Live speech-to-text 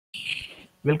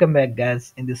Welcome back,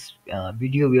 guys. In this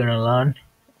video, we're gonna learn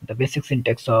the basic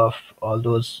syntax of all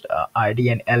those ID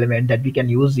and element that we can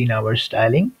use in our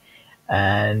styling,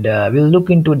 and we'll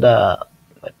look into the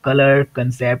color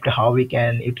concept, how we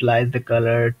can utilize the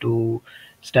color to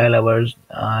style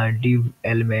our div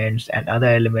elements and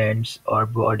other elements or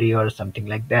body or something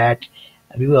like that.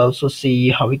 And we will also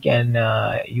see how we can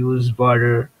use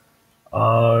border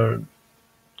or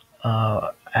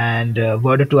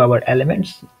border to our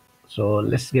elements. So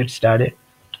let's get started.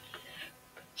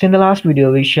 So in the last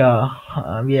video, we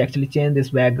actually changed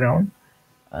this background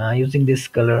using this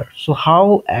color. So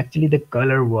how actually the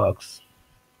color works?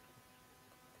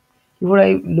 Before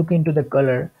I look into the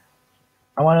color,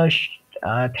 I want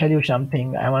to tell you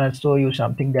something. I want to show you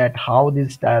something that how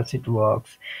this styles it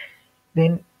works.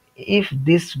 Then, if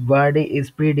this body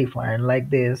is predefined like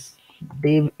this,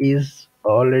 div is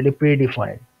already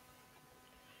predefined.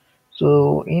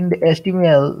 So in the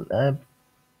HTML,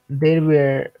 there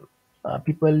were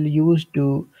people used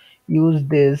to use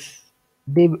this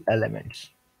div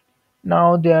elements.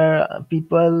 Now there are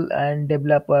people and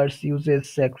developers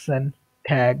uses section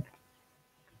tag.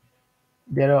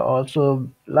 There are also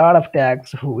a lot of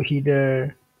tags who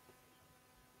header,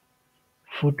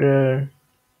 footer,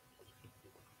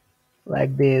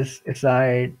 like this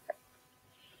aside.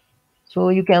 So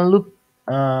you can look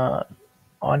uh,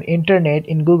 on internet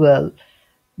in Google.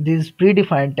 These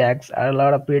predefined tags are a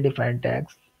lot of predefined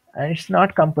tags, and it's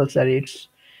not compulsory. It's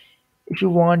if you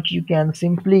want, you can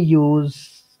simply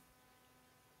use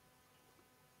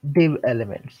div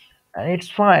elements, and it's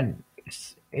fine.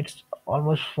 It's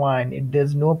almost fine.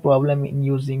 There's no problem in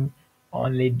using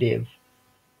only div.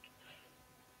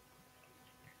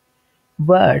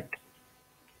 But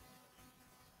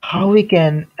how we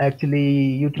can actually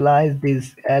utilize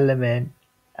this element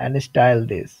and style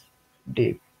this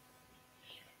div?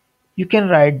 You can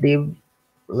write div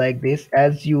like this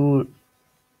as you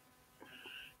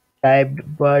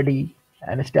typed body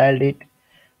and styled it.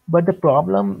 But the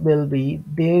problem will be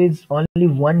there is only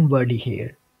one body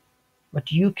here.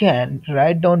 But you can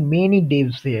write down many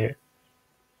divs here.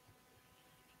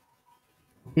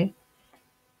 Okay,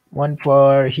 one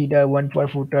for header, one for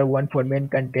footer, one for main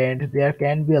content. There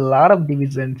can be a lot of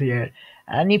divisions here.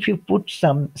 And if you put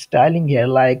some styling here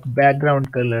like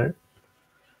background color,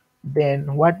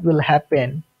 then what will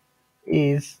happen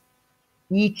is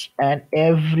each and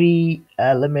every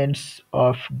elements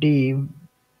of div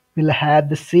will have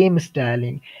the same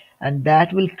styling, and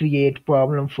that will create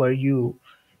problem for you.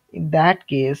 In that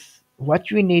case,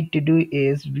 what we need to do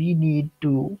is we need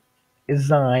to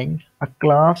assign a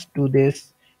class to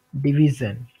this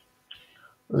division.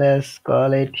 Let's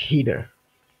call it header.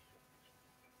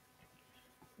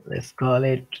 Let's call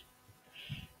it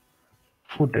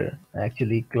footer,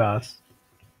 actually class.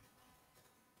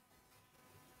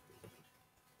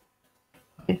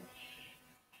 Okay.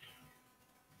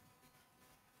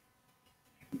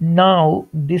 Now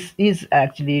this is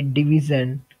actually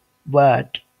division,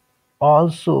 but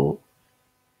also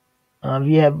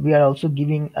we are also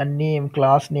giving a name,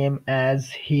 class name as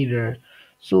header,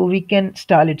 so we can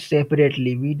style it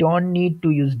separately. We don't need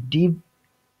to use div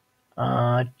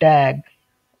tag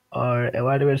or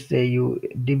whatever say you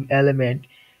div element.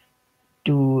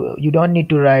 To you don't need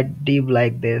to write div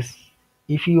like this.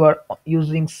 If you are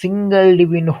using single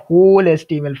div in whole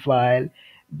HTML file,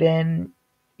 then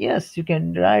yes, you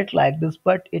can write like this,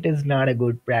 but it is not a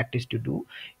good practice to do.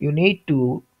 You need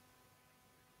to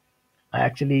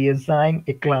actually assign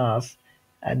a class,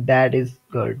 and that is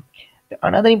good.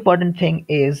 Another important thing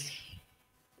is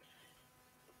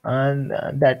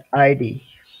that ID.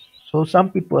 So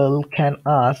some people can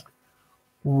ask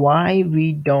why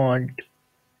we don't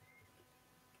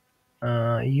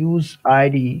use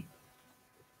ID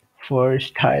for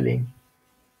styling.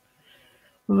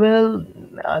 Well,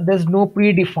 there's no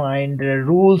predefined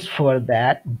rules for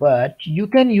that, but you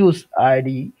can use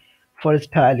ID for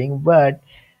styling. But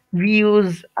we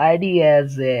use ID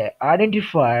as a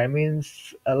identifier,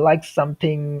 means like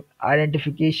something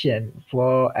identification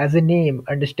for as a name.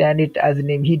 Understand it as a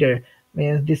name. Header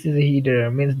means this is a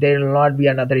header. Means there will not be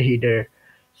another header.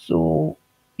 So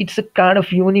it's a kind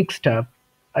of unique stuff.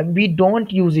 And we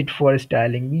don't use it for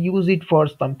styling. We use it for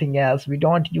something else. We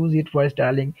don't use it for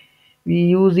styling. We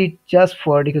use it just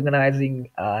for recognizing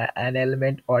an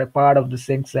element or a part of the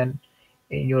section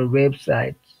in your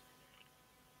website.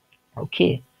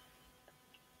 Okay,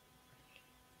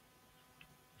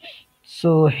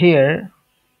 so here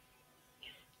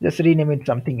just rename it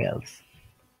something else.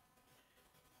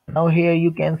 Now here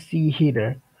you can see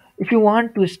header. If you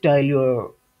want to style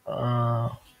your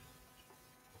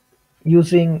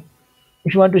using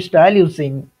if you want to style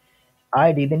using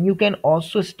ID, then you can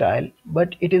also style,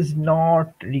 but it is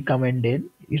not recommended.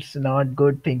 It's not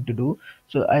good thing to do.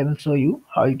 So I will show you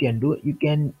how you can do. You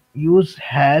can use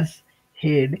has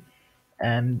head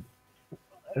and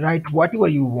write whatever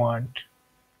you want.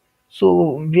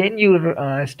 So when you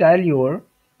style your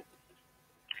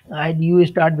ID, you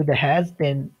start with the has,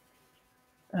 then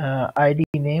ID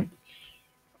name.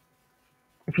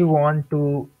 If you want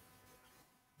to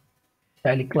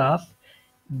style a class,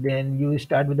 then you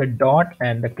start with the dot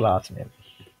and the class name.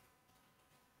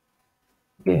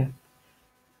 Okay.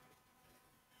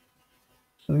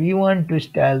 So we want to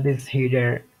style this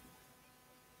header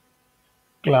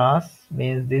class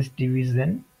means this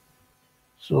division.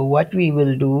 So what we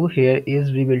will do here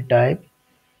is we will type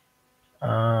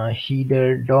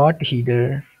header dot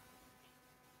header.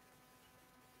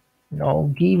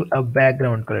 Now give a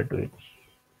background color to it.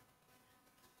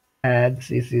 Add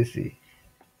CCC.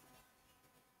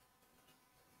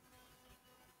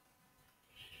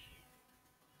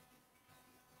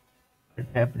 What's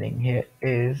happening here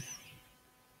is,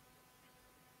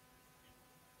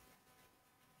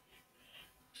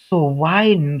 so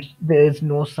why there is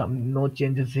no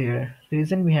changes here? The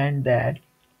reason behind that,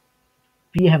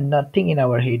 we have nothing in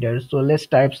our header. So let's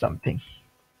type something.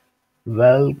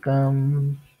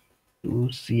 Welcome to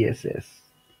CSS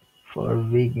for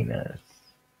beginners.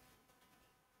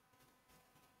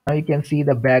 Now you can see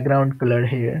the background color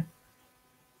here.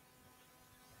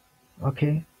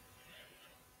 Okay.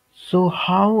 So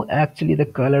how actually the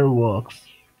color works?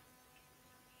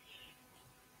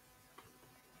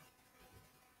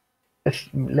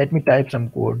 Let me type some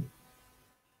code.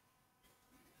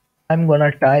 I'm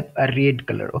gonna type a red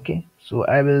color. Okay. So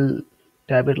I will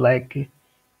type it like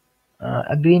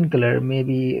a green color.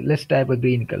 Maybe let's type a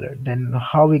green color. Then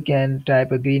how we can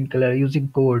type a green color using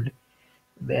code?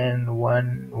 Then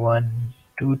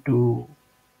 1122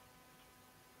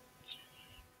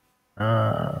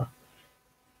 uh,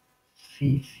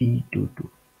 CC22.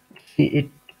 See, it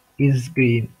is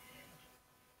green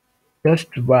just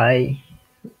by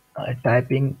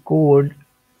typing code.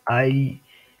 I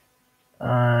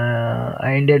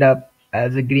I ended up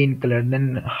as a green color.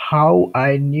 Then how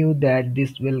I knew that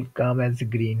this will come as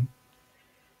green?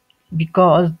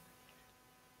 Because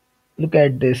look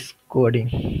at this coding: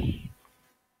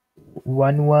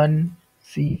 11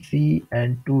 CC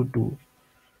and 22.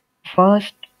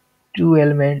 First two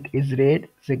element is red,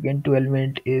 second two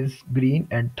element is green,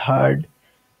 and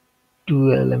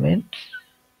two element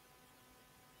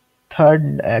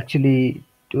third actually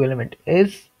two element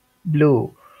is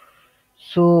blue.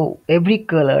 So every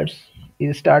colors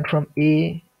is start from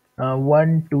A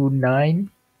 1 to 9,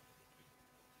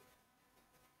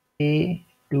 A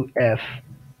to F.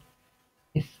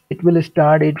 It will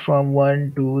start it from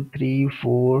 1, 2, 3,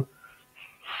 4,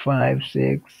 5,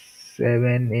 6,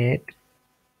 7, 8,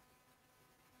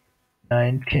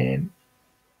 9, 10,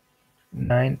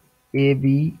 9, A,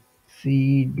 B,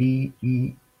 C, D,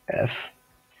 E, F.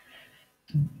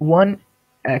 1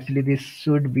 actually this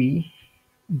should be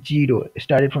 0,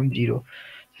 started from 0.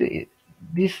 So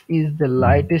this is the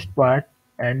lightest part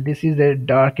and this is the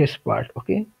darkest part.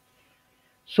 Okay.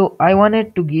 So I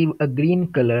wanted to give a green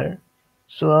color.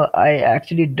 So I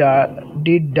actually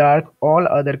did dark all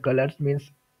other colors,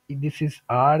 means this is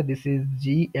R, this is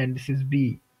G, and this is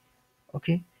B.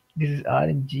 Okay, this is R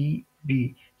and G,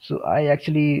 B. So I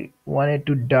actually wanted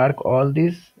to dark all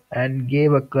this and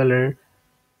gave a color,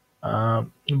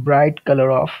 bright color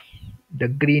of the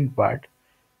green part.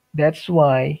 That's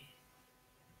why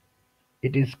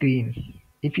it is green.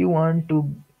 If you want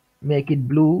to make it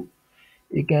blue,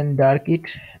 you can dark it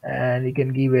and you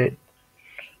can give it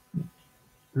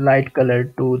light color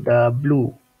to the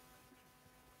blue.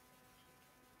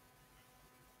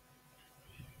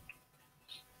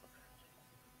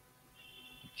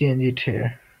 Change it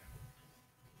here.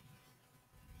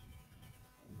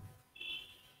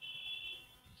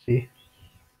 See,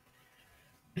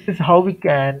 this is how we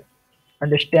can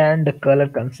understand the color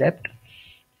concept.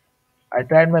 I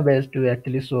tried my best to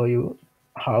actually show you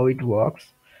how it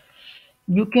works.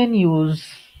 You can use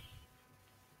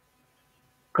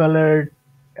colored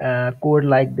code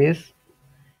like this,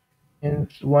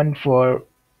 and one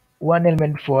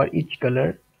element for each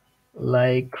color,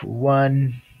 like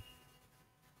 1F1.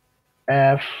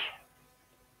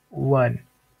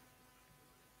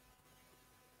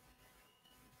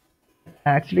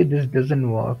 Actually, this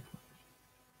doesn't work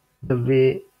the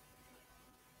way it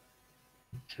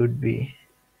should be.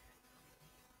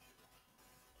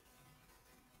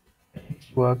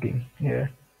 It's working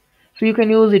here. So you can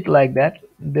use it like that.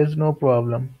 There's no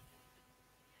problem.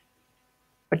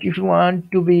 But if you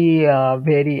want to be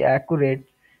very accurate,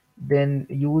 then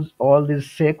use all these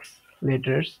six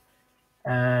letters,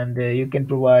 and you can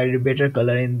provide a better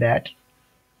color in that,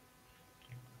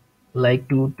 like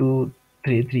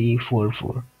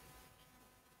 223344. You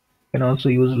can also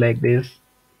use like this,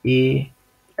 AF1.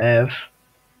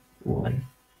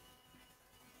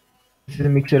 This is a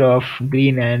mixture of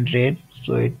green and red,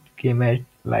 so it came out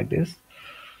like this.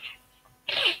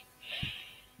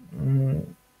 Mm,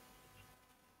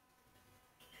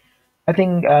 I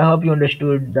hope you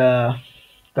understood the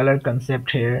color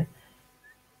concept here.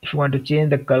 If you want to change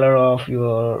the color of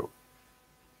your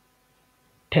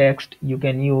text, you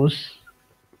can use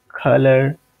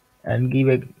color and give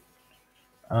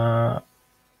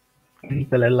any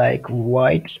color like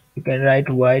white. You can write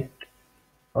white,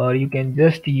 or you can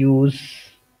just use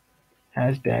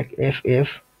hashtag FF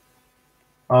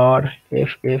or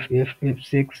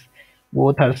FFFF6.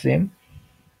 Both are same.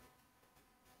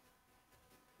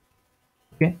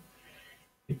 Okay,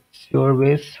 it's your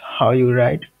ways how you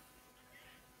write,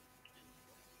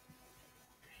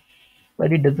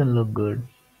 but it doesn't look good.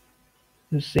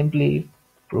 You simply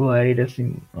provide a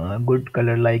good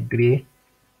color like gray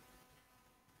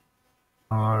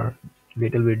or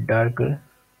little bit darker.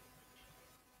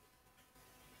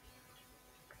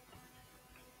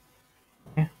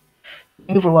 Yeah.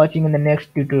 Thank you for watching. In the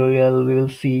next tutorial, we will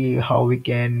see how we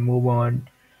can move on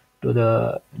to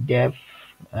the depth,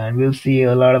 and we'll see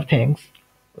a lot of things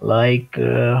like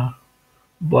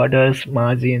borders,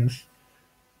 margins,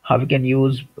 how we can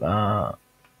use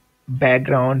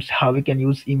backgrounds, how we can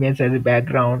use image as a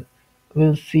background.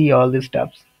 We'll see all these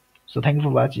stuff. So thank you for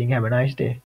watching. Have a nice day.